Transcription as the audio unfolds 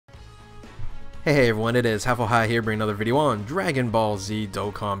Hey everyone, it is High here bringing another video on Dragon Ball Z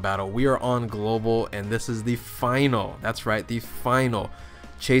Dokkan Battle. We are on Global and this is the final, that's right, the final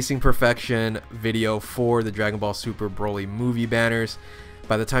Chasing Perfection video for the Dragon Ball Super Broly movie banners.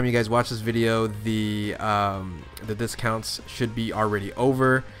 By the time you guys watch this video, the discounts should be already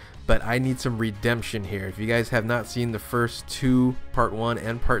over, but I need some redemption here. If you guys have not seen the first two, part 1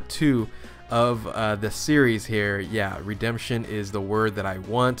 and part 2 of the series here, yeah, redemption is the word that I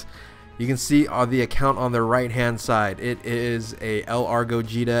want. You can see on the account on the right hand side, it is a LR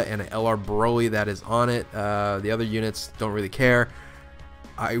Gogeta and an LR Broly that is on it. The other units don't really care.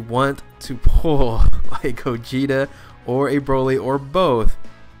 I want to pull a Gogeta or a Broly or both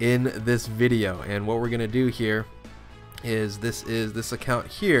in this video, and what we're gonna do here is this account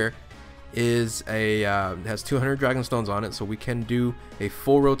here is a has 200 Dragon Stones on it, so we can do a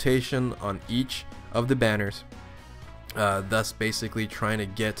full rotation on each of the banners, thus basically trying to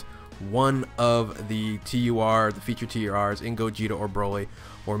get one of the TUR, the featured TURs in Gogeta or Broly,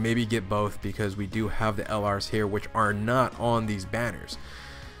 or maybe get both because we do have the LRs here which are not on these banners.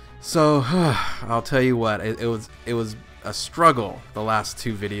 So I'll tell you what, it was a struggle the last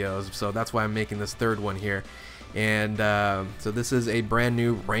two videos, so that's why I'm making this third one here. And so this is a brand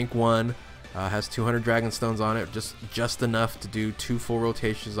new rank 1, has 200 Dragon Stones on it, just enough to do 2 full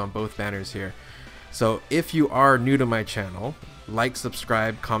rotations on both banners here. So if you are new to my channel, like,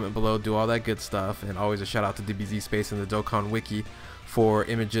 subscribe, comment below, do all that good stuff, and always a shout out to DBZ Space and the Dokkan Wiki for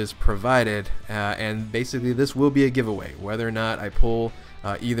images provided. And basically this will be a giveaway. Whether or not I pull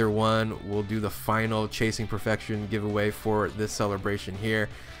either one, we'll do the final Chasing Perfection giveaway for this celebration here.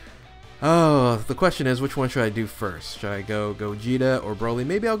 Oh, the question is, which one should I do first? Should I go Gogeta or Broly?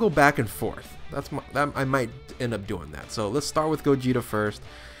 Maybe I'll go back and forth. I might end up doing that. So let's start with Gogeta first.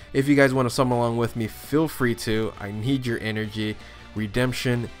 If you guys want to summon along with me, feel free to. I need your energy.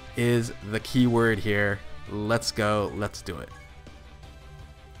 Redemption is the key word here. Let's go. Let's do it.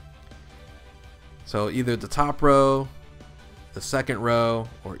 So either the top row, the second row,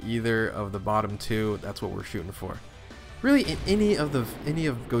 or either of the bottom two. That's what we're shooting for. Really, in any of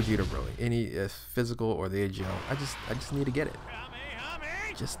Gogeta Broly, any physical or the AGL, I just need to get it.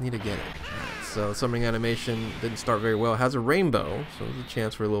 Just need to get it. Right, so summoning animation didn't start very well. It has a rainbow, so there's a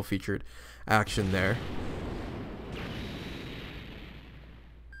chance for a little featured action there.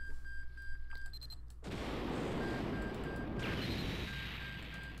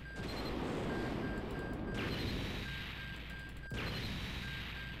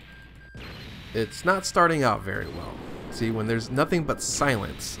 It's not starting out very well. See, when there's nothing but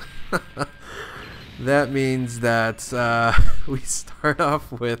silence, that means that we start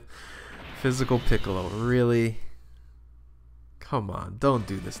off with physical Piccolo. Really? Come on, don't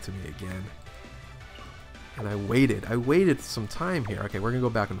do this to me again. And I waited some time here. Okay, we're gonna go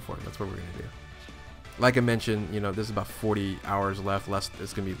back and forth. That's what we're gonna do. Like I mentioned, you know, there's about 40 hours left.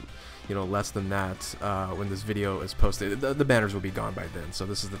 It's gonna be, you know, less than that when this video is posted. The banners will be gone by then. So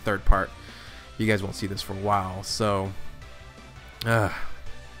this is the third part. You guys won't see this for a while. So I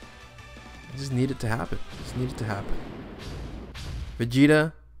just need it to happen. Just need it to happen.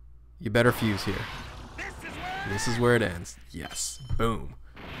 Vegeta, you better fuse here. This is where it ends. Yes. Boom.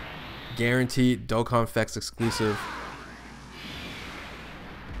 Guaranteed Dokkan Fest exclusive.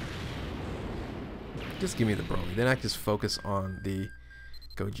 Just give me the Broly. Then I can just focus on the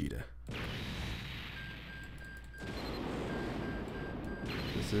Gogeta.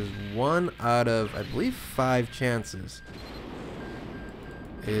 This is 1 out of, I believe, 5 chances.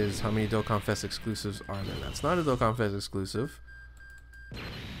 Is how many Dokkan Fest exclusives are there? That's not a Dokkan Fest exclusive.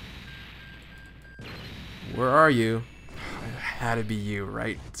 Where are you? It had to be you,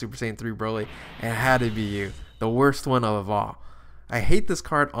 right? Super Saiyan 3 Broly. It had to be you. The worst one of all. I hate this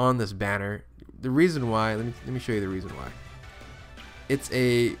card on this banner. The reason why, let me show you the reason why. It's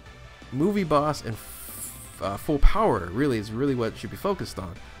a movie boss and full power, really, is really what it should be focused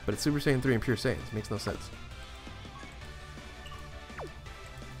on. But it's Super Saiyan 3 and Pure Saiyans. It makes no sense.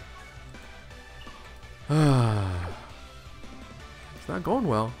 It's not going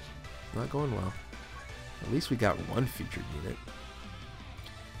well. It's not going well. At least we got one featured unit.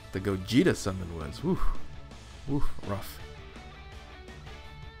 The Gogeta summon was, whew, whew, rough.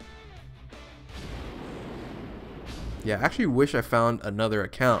 Yeah, I actually wish I found another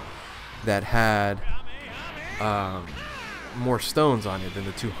account that had more stones on it than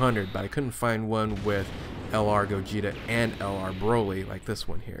the 200, but I couldn't find one with LR Gogeta and LR Broly like this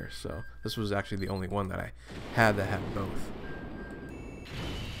one here. So this was actually the only one that I had that had both.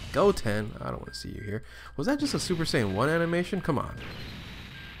 Go 10. I don't want to see you here. Was that just a Super Saiyan 1 animation? Come on.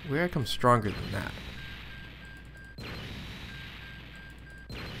 Where I come stronger than that.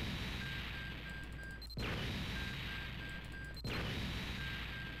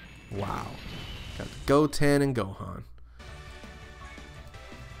 Wow. Got Goten and Gohan.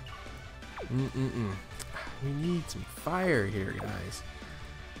 We need some fire here, guys.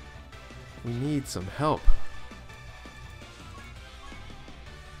 We need some help.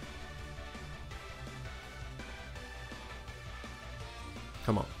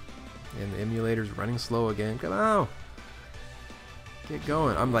 Come on. And the emulator's running slow again. Come on. Get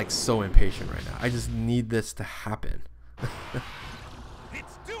going. I'm like so impatient right now. I just need this to happen.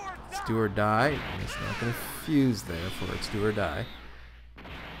 It's do or die. It's not going to fuse there for it's do or die.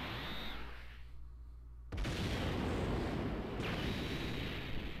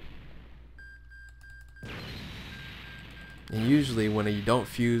 And usually when you don't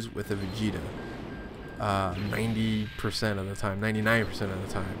fuse with a Vegeta, 90% of the time, 99% of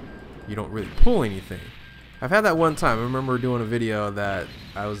the time, you don't really pull anything. I've had that one time. I remember doing a video that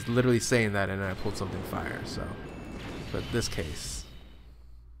I was literally saying that and I pulled something fire. So, but this case,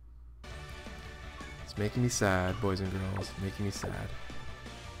 it's making me sad, boys and girls. Making me sad.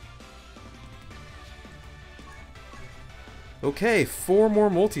 Okay, 4 more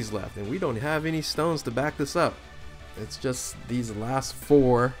multis left, and we don't have any stones to back this up. It's just these last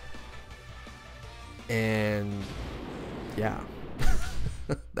 4, and yeah.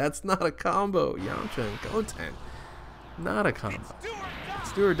 That's not a combo. Yamcha and Goten. Not a combo.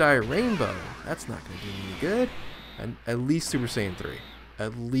 It's do or die Rainbow. That's not going to do me any good. And at least Super Saiyan 3.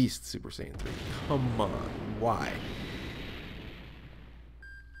 At least Super Saiyan 3. Come on. Why?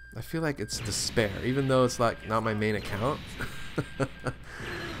 I feel like it's despair. Even though it's like not my main account.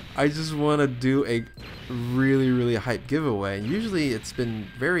 I just want to do a really hype giveaway. Usually it's been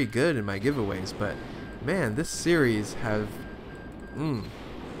very good in my giveaways. But man, this series have...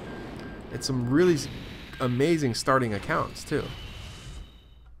 it's some really amazing starting accounts too.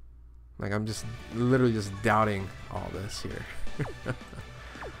 Like I'm just literally just doubting all this here.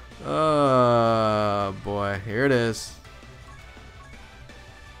 Oh boy, here it is.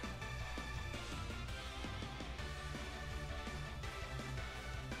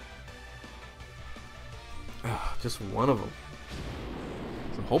 Oh, just one of them.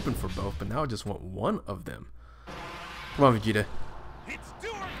 So I'm hoping for both, but now I just want one of them. Come on, Vegeta.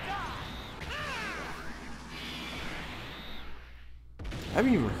 I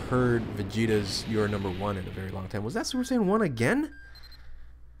haven't even heard Vegeta's "You're number 1" in a very long time. Was that Super Saiyan 1 again?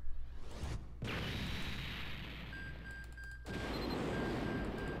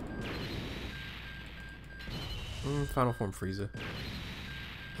 Final form Frieza.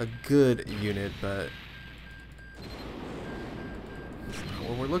 A good unit, but it's not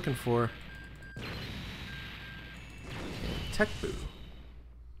what we're looking for. Tech Boo.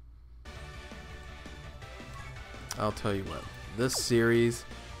 I'll tell you what. This series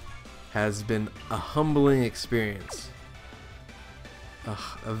has been a humbling experience.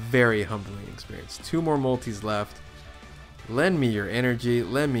 A very humbling experience. 2 more multis left. Lend me your energy.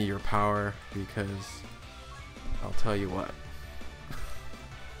 Lend me your power, because I'll tell you what.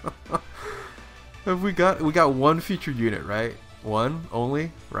 we got 1 featured unit, right? 1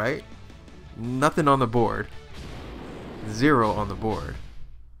 only, right? Nothing on the board. 0 on the board.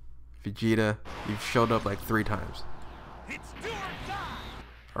 Vegeta, you've showed up like 3 times.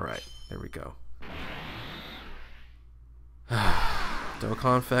 Alright, there we go.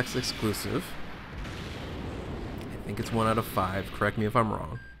 Dokkan Fest exclusive. I think it's 1 out of 5. Correct me if I'm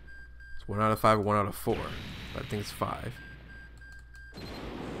wrong. It's 1 out of 5 or 1 out of 4. But I think it's 5.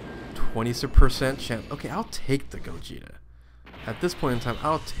 20% chance. Okay, I'll take the Gogeta. At this point in time,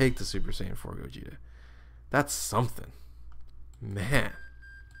 I'll take the Super Saiyan 4 Gogeta. That's something. Man.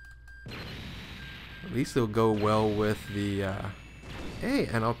 At least it'll go well with the... hey,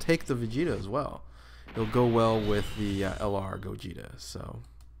 and I'll take the Vegeta as well. It'll go well with the LR Gogeta, so...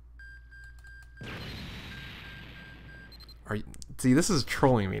 See, this is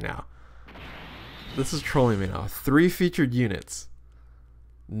trolling me now. This is trolling me now. 3 featured units.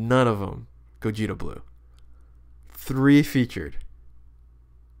 None of them Gogeta Blue. 3 featured.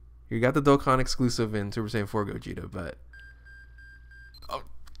 You got the Dokkan exclusive in Super Saiyan 4 Gogeta, but... Oh.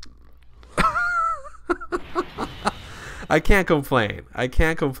 I can't complain. I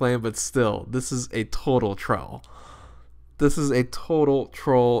can't complain, but still, this is a total troll. This is a total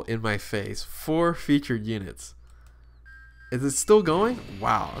troll in my face. 4 featured units. Is it still going?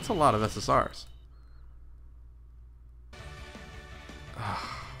 Wow, that's a lot of SSRs.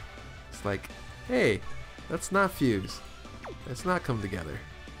 It's like, hey, let's not fuse. Let's not come together.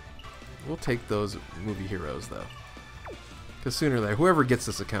 We'll take those movie heroes, though. Because sooner or later, whoever gets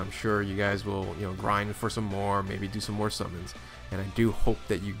this account, I'm sure you guys will, grind for some more, maybe do some more summons. And I do hope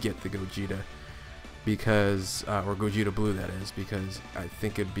that you get the Gogeta. because or Gogeta Blue, that is, because I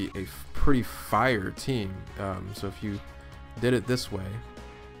think it'd be a pretty fire team. So if you did it this way,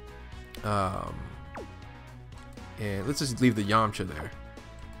 and let's just leave the Yamcha there,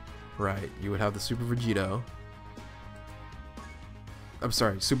 right? You would have the Super Vegito. I'm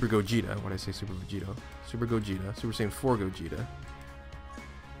sorry, Super Gogeta. What did I say? Super Vegito. Super Gogeta. Super Saiyan 4 Gogeta.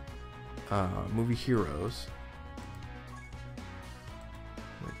 Movie heroes.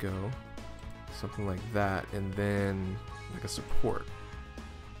 There we go. Something like that, and then like a support.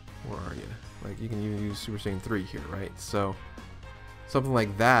 Where are you? Like, you can even use Super Saiyan 3 here, right? So something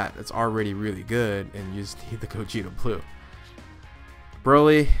like that. It's already really good, and you just need the Gogeta Blue.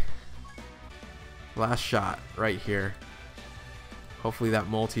 Broly, last shot right here. Hopefully that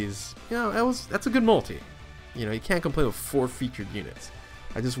multi is, you know, that's a good multi. You know, you can't complain with 4 featured units.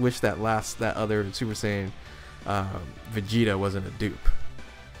 I just wish that other Super Saiyan Vegeta wasn't a dupe.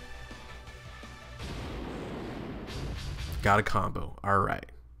 Got a combo. All right.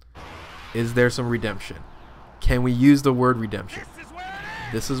 Is there some redemption? Can we use the word redemption?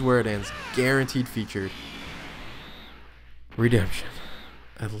 This is where it ends. Guaranteed featured redemption.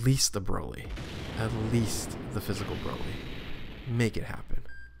 At least the Broly. At least the physical Broly. Make it happen.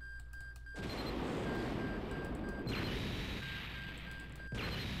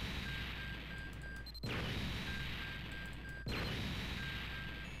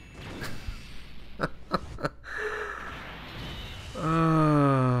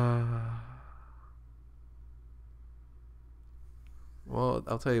 Well,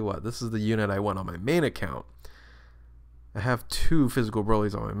 I'll tell you what. This is the unit I want on my main account. I have 2 physical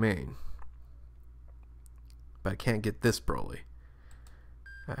Brolys on my main, but I can't get this Broly.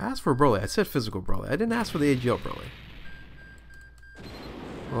 I asked for Broly. I said physical Broly. I didn't ask for the AGL Broly.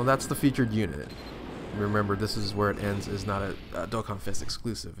 Well, that's the featured unit. Remember, this is where it ends. Is not a Dokkan Fest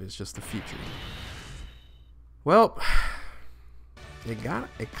exclusive. It's just the featured. Well, it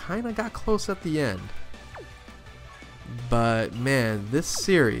kind of got close at the end. But man, this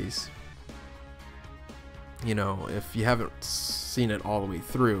series, you know, if you haven't seen it all the way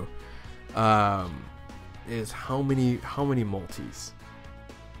through, is how many multis?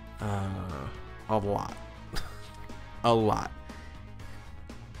 A lot. A lot.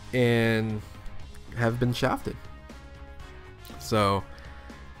 And have been shafted. So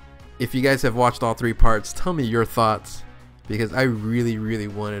if you guys have watched all 3 parts, tell me your thoughts, because I really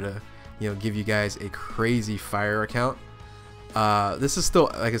wanted to, you know, give you guys a crazy fire account. This is still,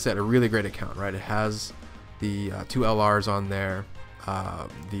 like I said, a really great account, right? It has the 2 LRs on there.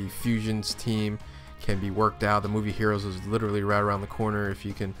 The fusions team can be worked out. The movie heroes is literally right around the corner if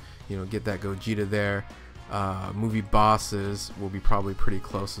you can, you know, get that Gogeta there. Movie bosses will be probably pretty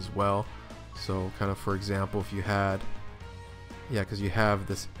close as well. So kind of, for example, if you had, yeah, because you have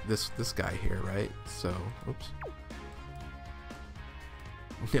this guy here, right? So oops.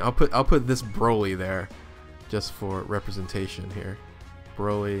 Yeah, I'll put this Broly there just for representation here.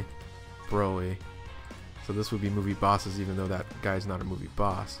 Broly. So this would be movie bosses, even though that guy's not a movie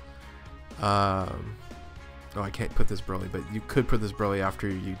boss. Oh, I can't put this Broly, but you could put this Broly after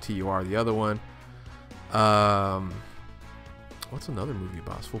you TUR the other one. What's another movie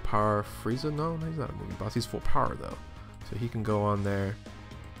boss? Full Power Frieza? No, he's not a movie boss. He's full power though, so he can go on there.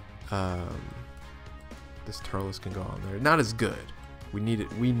 This Turles can go on there. Not as good. We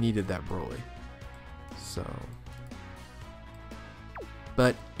needed that Broly. So,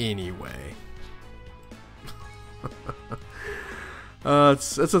 but anyway,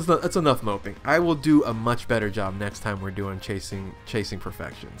 it's enough moping. I will do a much better job next time we're doing chasing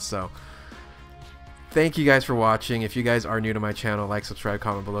perfection. So, thank you guys for watching. If you guys are new to my channel, like, subscribe,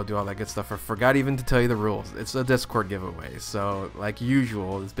 comment below, do all that good stuff. I forgot even to tell you the rules. It's a Discord giveaway. So, like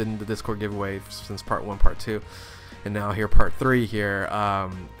usual, it's been the Discord giveaway since part 1, part 2. And now here, part 3 here.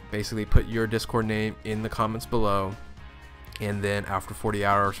 Basically put your Discord name in the comments below, and then after 40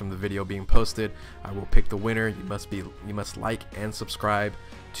 hours from the video being posted, I will pick the winner. You must like and subscribe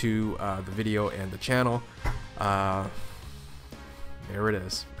to the video and the channel. There it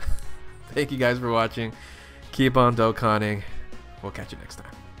is. Thank you guys for watching. Keep on Dokkaning. We'll catch you next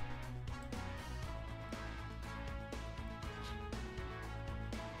time.